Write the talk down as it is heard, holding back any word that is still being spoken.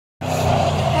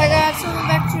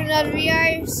another video.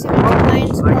 Symmons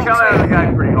Plains. They come out of the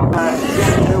gate pretty hot.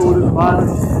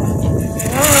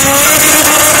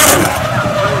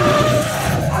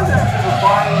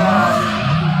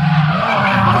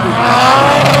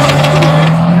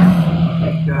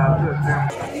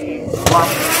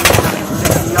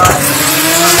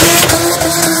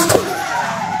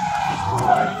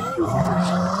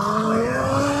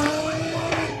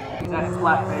 That's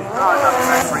flat bed.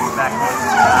 That's bring it back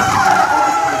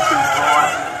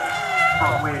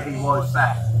from where he was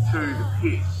back to the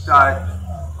pit. So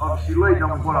obviously leading on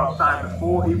with what I was saying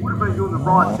before, he would have been doing the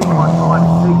right thing by trying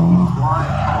to keep his blind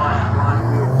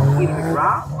wheel in the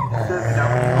grass. Certainly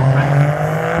don't want to go back.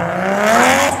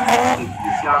 If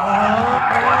you go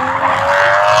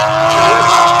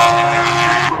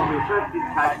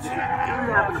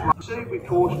proceed with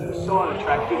caution to the side of the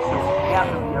track, gets out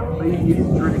of the immediate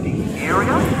drifting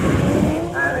area,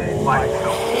 and then wait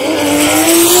until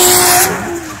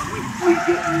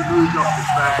quickly get you moved off the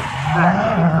track back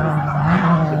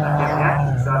to the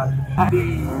action. So at the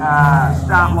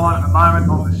start line at the moment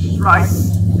on the straight,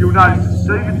 you'll notice the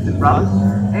Stevenson brothers,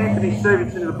 Anthony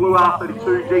Stevenson in the blue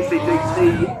R32 DCDC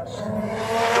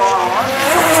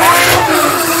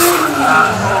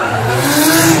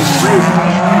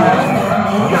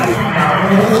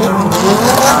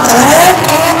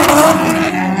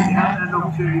an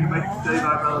opportunity to meet Steve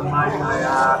over the mate. They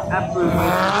are absolutely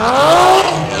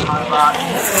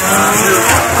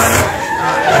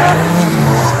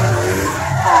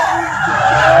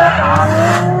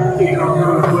kicking on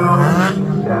through as well.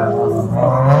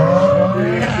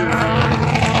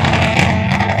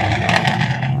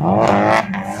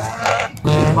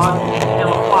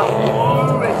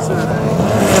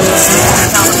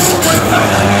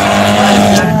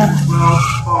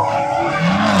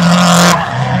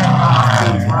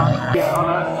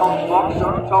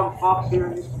 Tom Fox here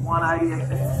in this 180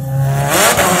 SS.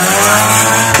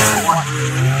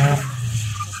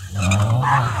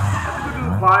 That's a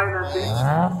good play, I think.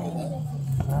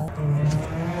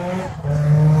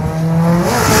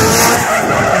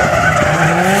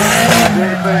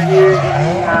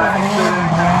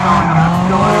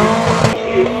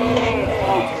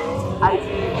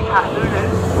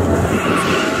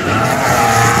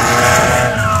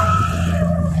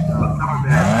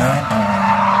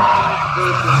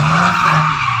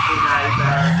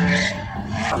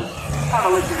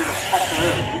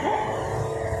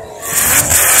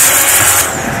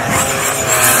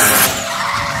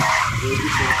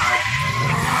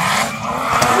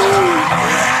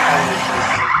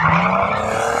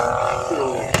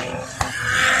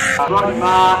 Roddy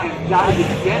Marr and David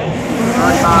Dennis.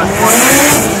 Roddy Marr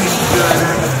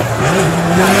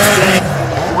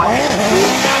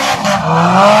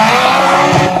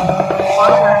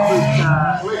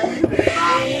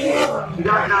you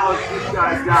don't know if this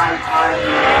guy's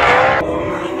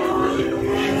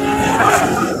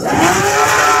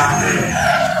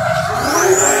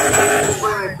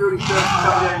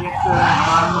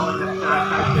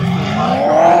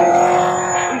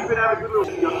he's been having a good little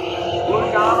blue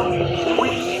garland,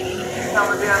 which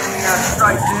coming down the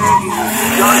straight there in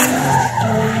the goat.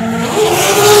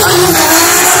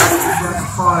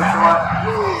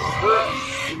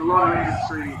 In the lottery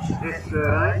industry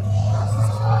S13.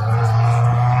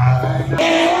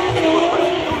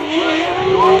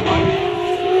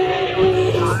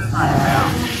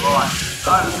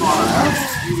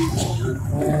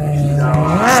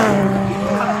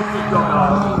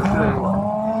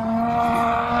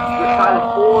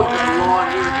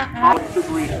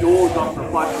 Doors off the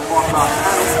flash of bypass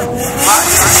panel.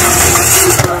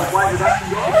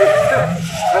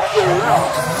 That's where we're at.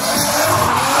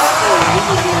 I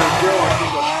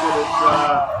think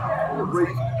I've got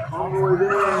Reese Conroy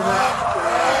there.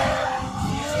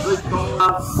 Reese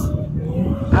Conroy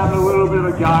having a little bit of a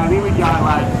go. Here we go,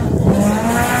 lads.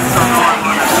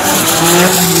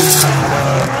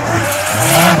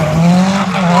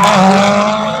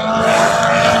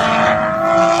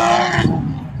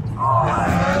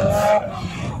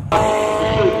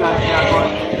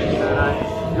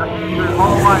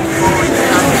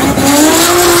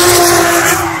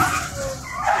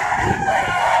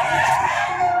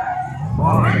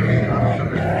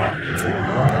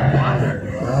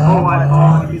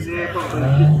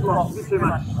 Too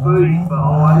much speed, but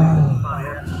it's funny.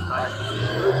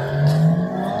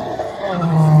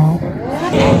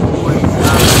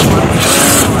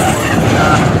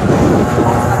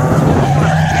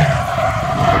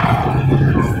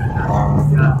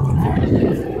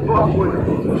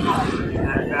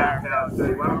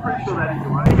 I'm pretty sure that is the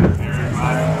way.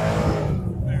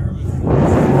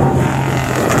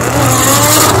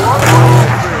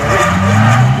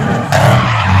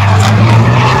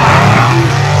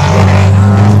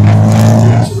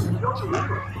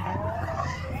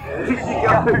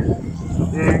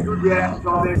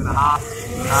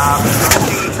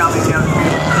 coming down the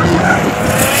field.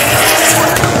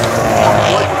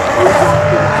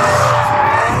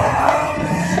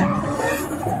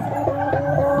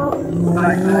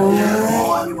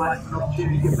 You might have an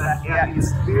opportunity to get back out in the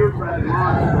field, rather than the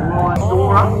line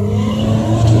scorer.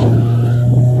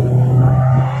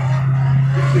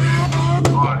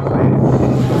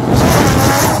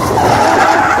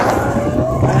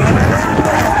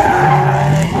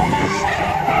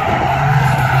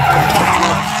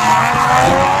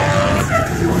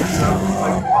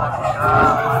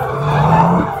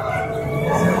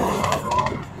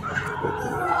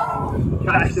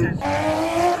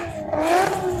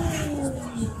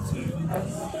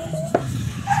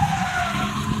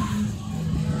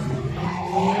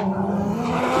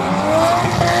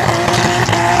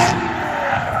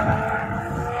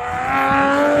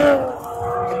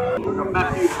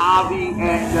 Harvey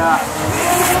and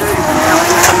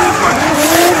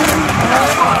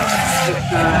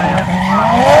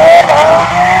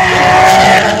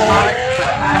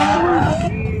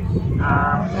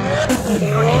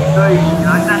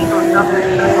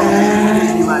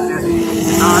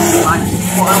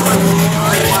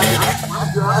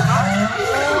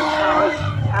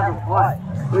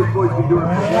these boys have been doing it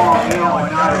for a while now. I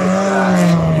know that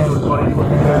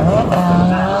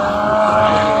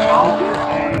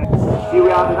here we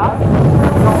are today.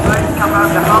 Top teams come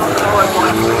over the hump, followed by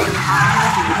Green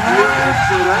Hearts in the Furious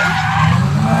today.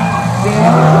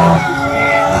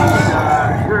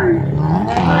 Very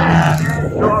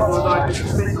strong, although I just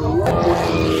spent a lot more.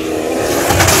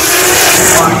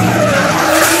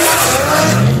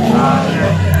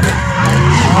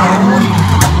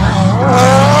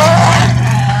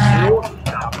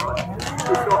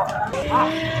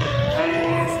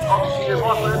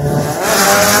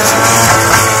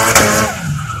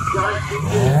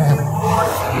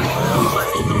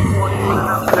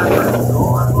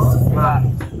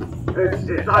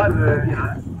 It's open to, you know,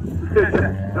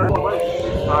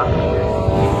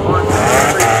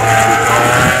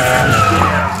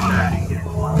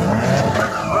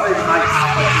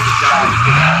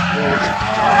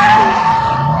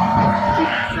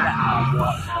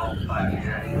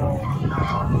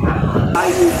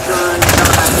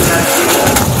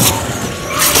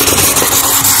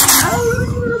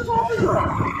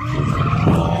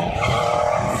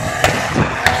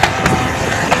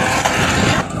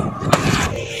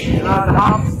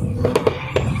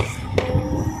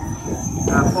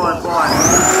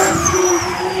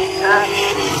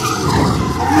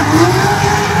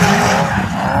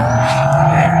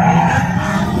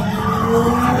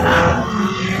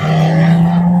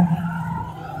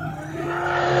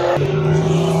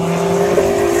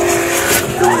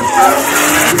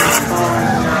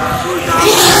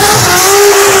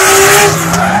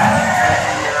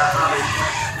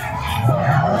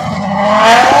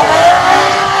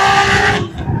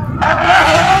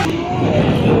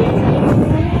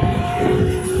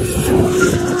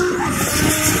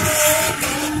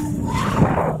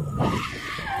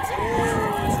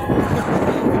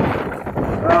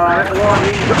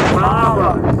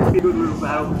 good little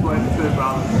battle between the two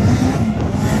brothers.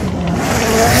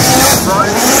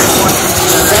 Like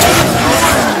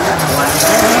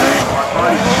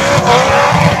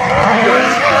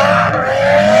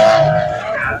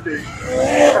the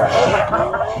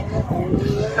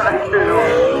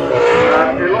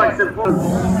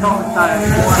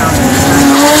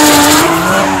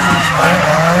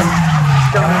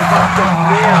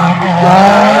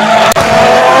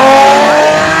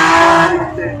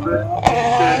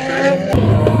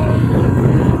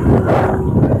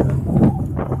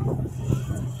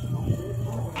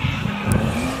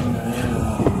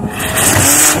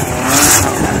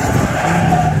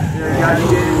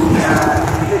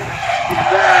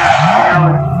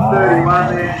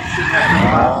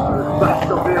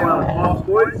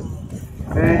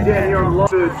and down here on lot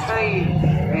 13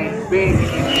 and Ben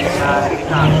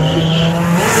round 2.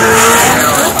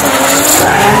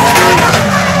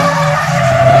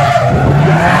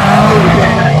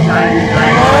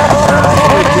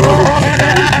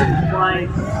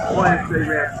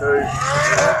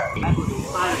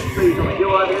 Trees on the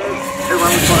hill over there.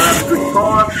 Everyone was trying to have a good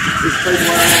time. There's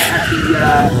people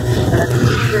at the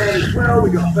stand as well.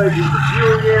 We've got people in the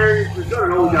viewing areas. We've got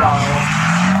it all going on.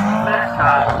 Max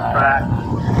cars on the track.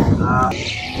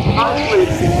 Hopefully it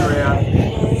sticks around.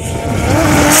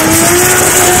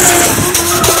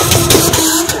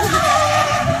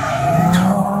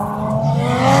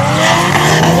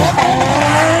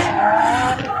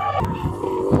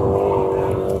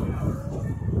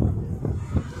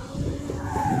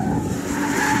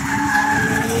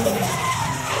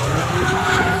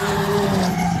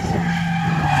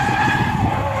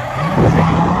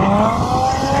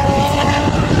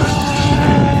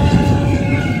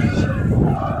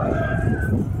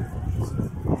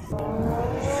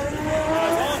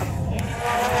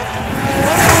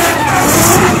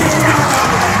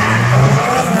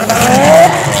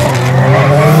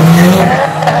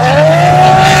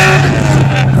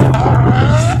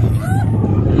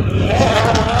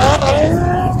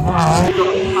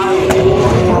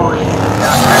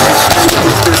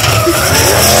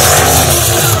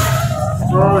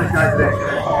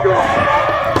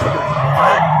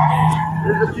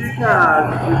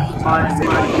 behind the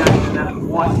Jackson at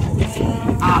white.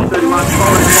 R31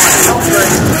 followed by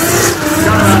Elfred.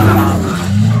 Going under half.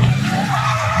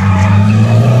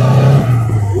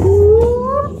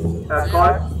 That's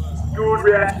close. Good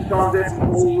reaction times there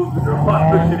from all of the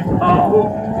drivers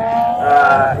involved.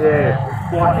 Yeah,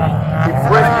 quite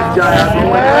impressive JR.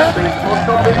 When that's been on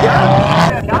top of the game.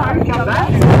 Come back.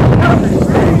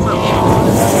 Really well.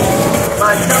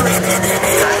 Mate, coming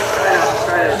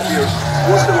straight out of field.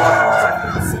 What's the line on track?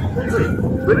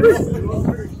 Really?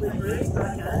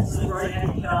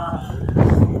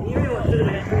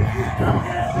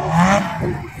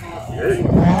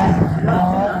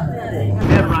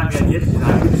 Never run out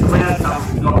yesterday. It's cloud cover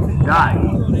we got today.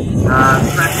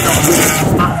 Crashed off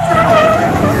with much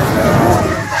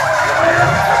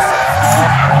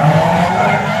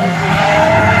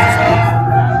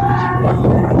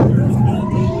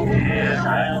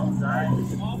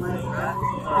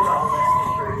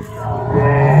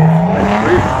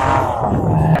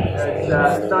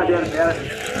there's no doubt about it.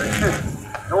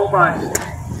 Almost,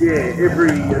 yeah,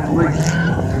 every at least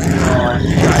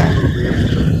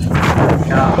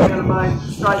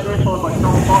straight there, followed by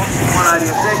Tom Fox, 180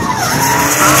 a sec.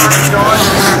 Guys,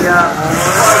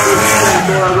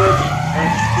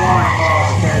 and flying miles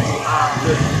mechanical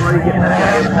R33, getting that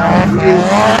out of the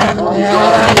on the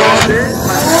drive there.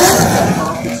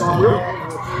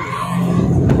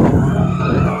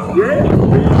 Yeah,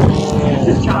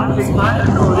 just charging, mate,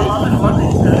 that's all it is.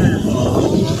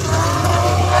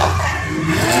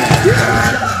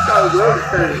 So well,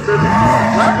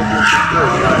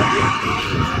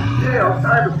 yeah, I was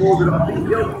saying before that I think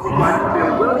the other thing might be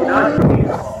fairly well, you know.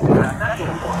 That's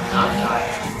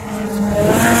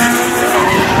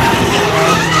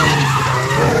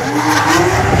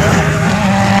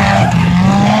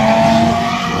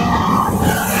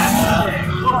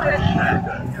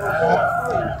all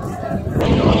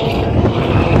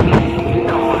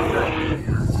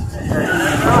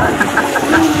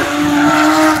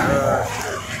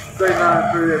been running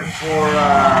through there before,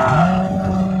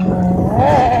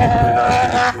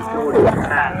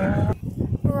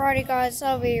 Alrighty guys,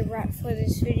 that'll be a wrap for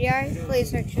this video.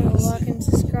 Please make sure to like and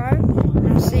subscribe.